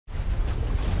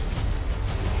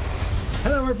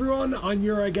everyone, I'm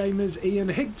Eurogamer's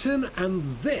Higton,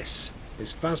 and this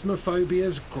is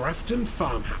Phasmophobia's Grafton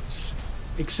Farmhouse.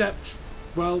 Except,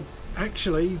 well,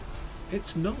 actually,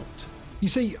 it's not. You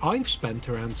see, I've spent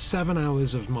around 7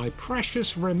 hours of my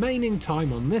precious remaining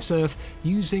time on this earth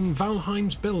using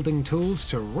Valheim's building tools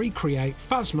to recreate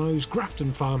Phasmo's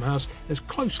Grafton Farmhouse as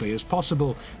closely as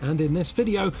possible, and in this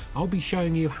video I'll be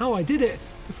showing you how I did it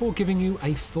before giving you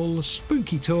a full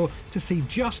spooky tour to see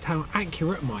just how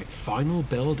accurate my final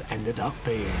build ended up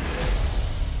being.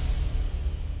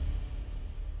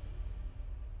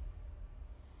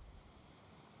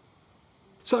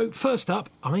 So first up,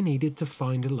 I needed to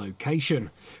find a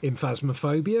location. In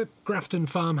Phasmophobia, Grafton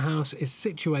Farmhouse is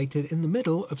situated in the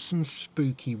middle of some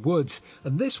spooky woods,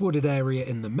 and this wooded area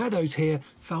in the meadows here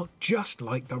felt just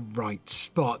like the right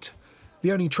spot.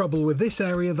 The only trouble with this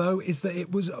area though is that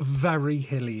it was very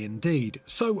hilly indeed,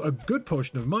 so a good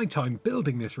portion of my time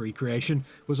building this recreation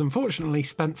was unfortunately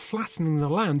spent flattening the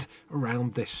land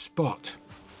around this spot.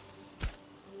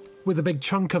 With a big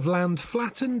chunk of land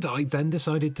flattened, I then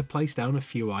decided to place down a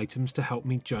few items to help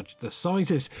me judge the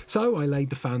sizes. So I laid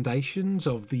the foundations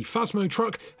of the Phasmo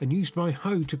truck and used my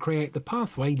hoe to create the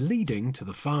pathway leading to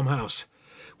the farmhouse.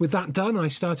 With that done, I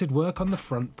started work on the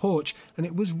front porch, and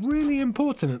it was really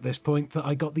important at this point that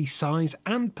I got the size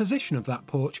and position of that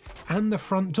porch and the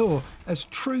front door as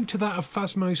true to that of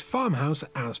Phasmo's farmhouse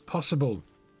as possible.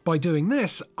 By doing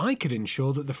this, I could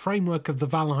ensure that the framework of the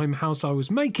Valheim house I was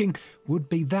making would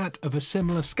be that of a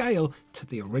similar scale to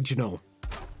the original.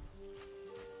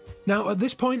 Now, at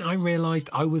this point I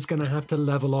realised I was going to have to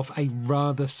level off a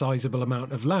rather sizable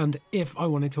amount of land if I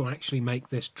wanted to actually make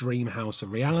this dream house a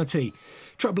reality.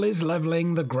 Trouble is,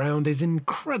 levelling the ground is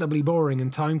incredibly boring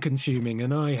and time consuming,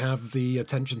 and I have the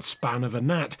attention span of a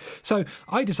gnat, so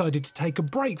I decided to take a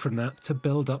break from that to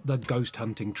build up the ghost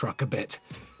hunting truck a bit.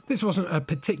 This wasn't a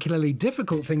particularly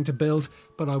difficult thing to build,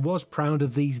 but I was proud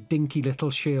of these dinky little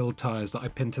shield tyres that I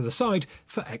pinned to the side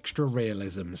for extra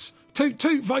realisms. Toot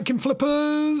toot Viking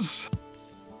flippers!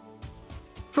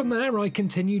 From there I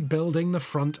continued building the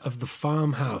front of the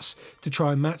farmhouse. To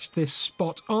try and match this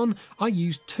spot on, I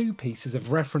used two pieces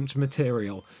of reference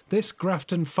material. This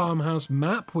Grafton Farmhouse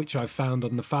map, which I found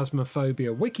on the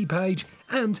Phasmophobia wiki page,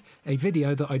 and a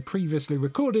video that I'd previously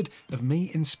recorded of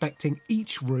me inspecting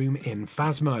each room in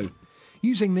Phasmo.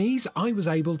 Using these, I was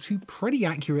able to pretty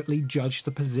accurately judge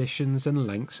the positions and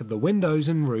lengths of the windows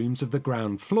and rooms of the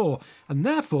ground floor, and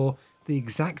therefore the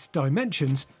exact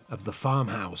dimensions of the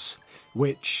farmhouse,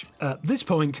 which, at this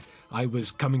point, I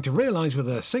was coming to realise with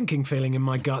a sinking feeling in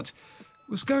my gut,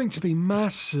 was going to be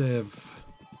massive.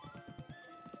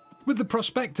 With the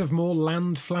prospect of more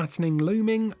land flattening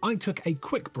looming, I took a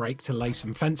quick break to lay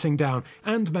some fencing down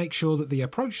and make sure that the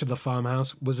approach to the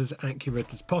farmhouse was as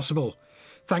accurate as possible.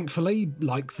 Thankfully,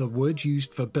 like the wood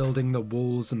used for building the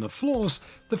walls and the floors,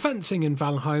 the fencing in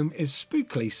Valheim is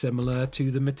spookily similar to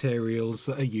the materials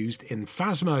that are used in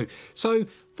Phasmo, so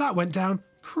that went down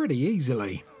pretty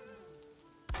easily.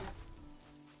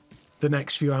 The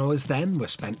next few hours then were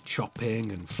spent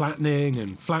chopping and flattening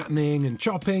and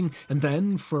chopping, and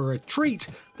then, for a treat,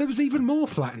 there was even more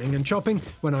flattening and chopping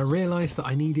when I realised that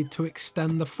I needed to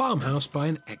extend the farmhouse by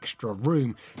an extra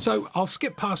room. So I'll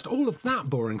skip past all of that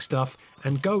boring stuff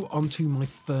and go on to my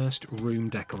first room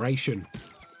decoration.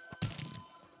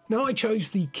 Now, I chose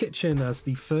the kitchen as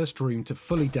the first room to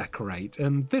fully decorate,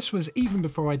 and this was even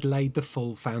before I'd laid the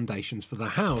full foundations for the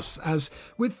house, as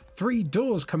with 3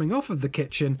 doors coming off of the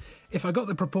kitchen, if I got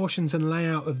the proportions and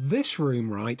layout of this room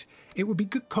right, it would be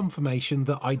good confirmation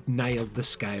that I'd nailed the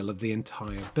scale of the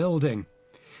entire building.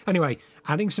 Anyway,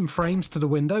 adding some frames to the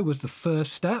window was the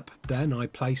first step, then I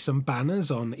placed some banners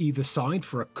on either side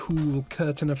for a cool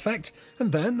curtain effect,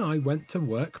 and then I went to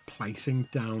work placing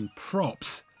down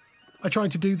props. I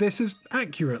tried to do this as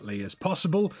accurately as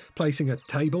possible, placing a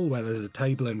table where there's a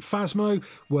table in Phasmo,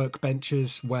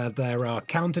 workbenches where there are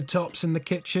countertops in the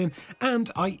kitchen, and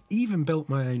I even built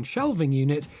my own shelving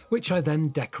unit, which I then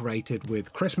decorated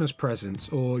with Christmas presents,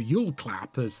 or Yule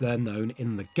clap as they're known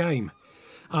in the game.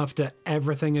 After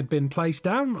everything had been placed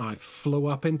down, I flew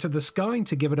up into the sky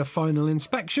to give it a final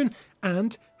inspection,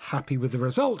 and, happy with the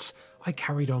results, I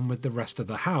carried on with the rest of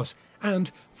the house, and,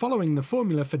 following the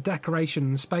formula for decoration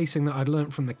and spacing that I'd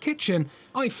learnt from the kitchen,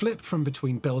 I flipped from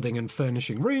between building and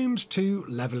furnishing rooms to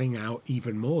levelling out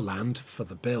even more land for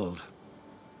the build.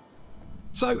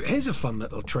 So here's a fun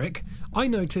little trick. I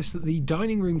noticed that the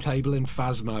dining room table in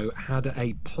Phasmo had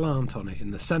a plant on it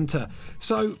in the centre.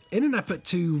 So in an effort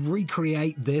to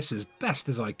recreate this as best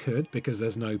as I could, because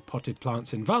there's no potted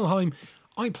plants in Valheim,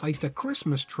 I placed a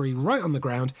Christmas tree right on the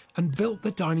ground and built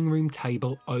the dining room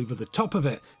table over the top of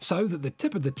it, so that the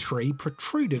tip of the tree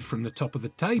protruded from the top of the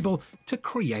table to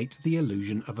create the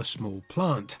illusion of a small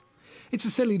plant. It's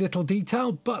a silly little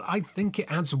detail, but I think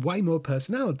it adds way more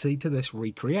personality to this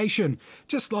recreation,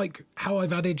 just like how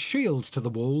I've added shields to the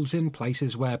walls in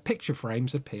places where picture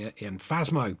frames appear in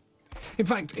Phasmo. In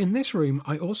fact, in this room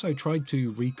I also tried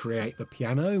to recreate the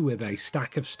piano with a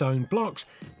stack of stone blocks,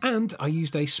 and I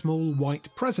used a small white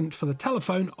present for the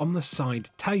telephone on the side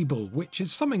table, which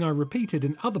is something I repeated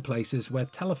in other places where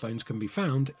telephones can be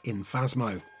found in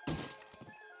Phasmo.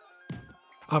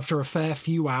 After a fair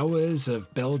few hours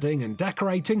of building and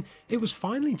decorating, it was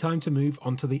finally time to move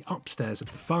on to the upstairs of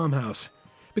the farmhouse.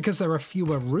 Because there are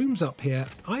fewer rooms up here,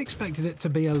 I expected it to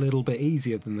be a little bit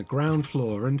easier than the ground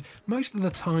floor, and most of the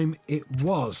time it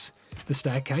was. The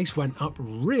staircase went up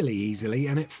really easily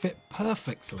and it fit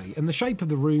perfectly, and the shape of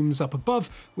the rooms up above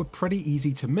were pretty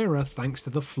easy to mirror thanks to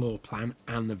the floor plan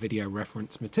and the video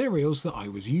reference materials that I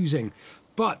was using.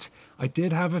 But I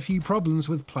did have a few problems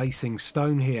with placing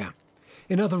stone here.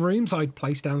 In other rooms I'd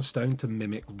place down stone to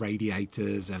mimic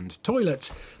radiators and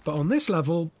toilets, but on this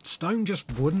level stone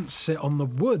just wouldn't sit on the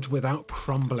wood without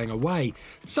crumbling away,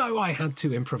 so I had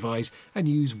to improvise and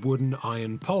use wooden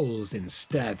iron poles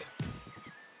instead.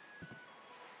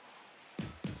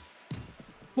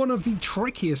 One of the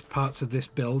trickiest parts of this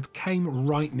build came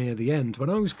right near the end, when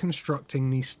I was constructing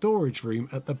the storage room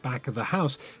at the back of the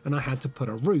house and I had to put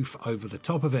a roof over the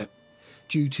top of it.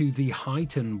 Due to the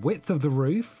height and width of the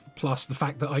roof, plus the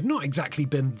fact that I'd not exactly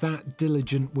been that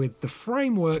diligent with the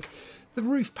framework, the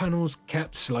roof panels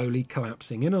kept slowly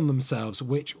collapsing in on themselves,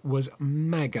 which was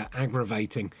mega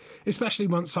aggravating, especially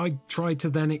once I tried to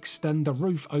then extend the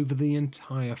roof over the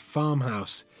entire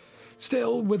farmhouse.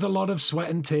 Still, with a lot of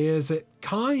sweat and tears, it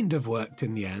kind of worked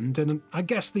in the end, and I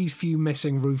guess these few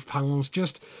missing roof panels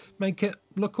just make it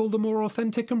look all the more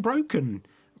authentic and broken,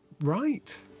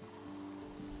 right?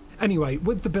 Anyway,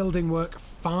 with the building work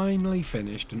finally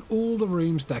finished and all the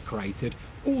rooms decorated,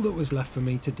 all that was left for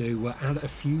me to do were add a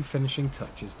few finishing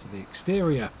touches to the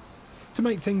exterior. To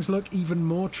make things look even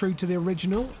more true to the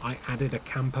original, I added a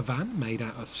camper van made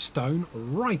out of stone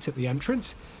right at the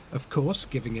entrance, of course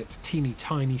giving it teeny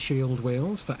tiny shield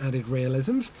wheels for added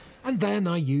realisms, and then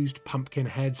I used pumpkin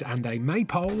heads and a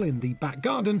maypole in the back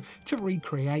garden to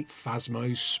recreate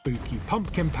Phasmo's spooky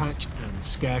pumpkin patch and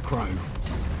scarecrow.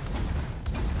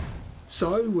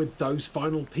 So, with those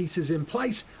final pieces in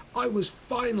place, I was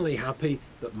finally happy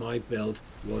that my build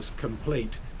was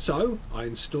complete. So, I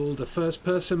installed a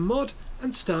first-person mod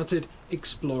and started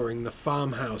exploring the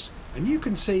farmhouse. And you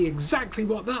can see exactly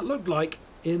what that looked like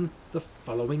in the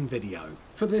following video.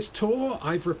 For this tour,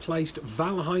 I've replaced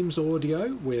Valheim's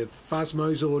audio with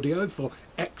Phasmo's audio for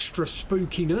extra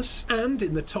spookiness, and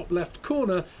in the top left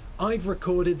corner, I've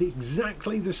recorded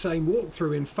exactly the same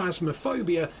walkthrough in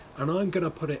Phasmophobia, and I'm going to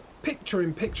put it picture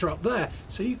in picture up there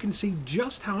so you can see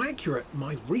just how accurate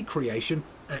my recreation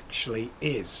actually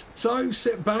is. So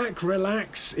sit back,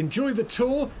 relax, enjoy the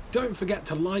tour, don't forget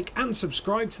to like and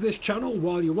subscribe to this channel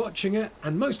while you're watching it,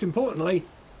 and most importantly,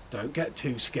 don't get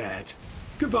too scared.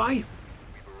 Goodbye.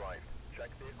 We've arrived. Check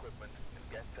the equipment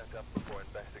and get set up before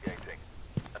investigating.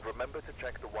 And remember to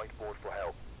check the whiteboard for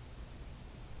help.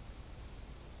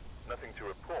 Nothing to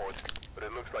report, but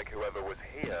it looks like whoever was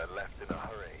here left in a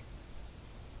hurry.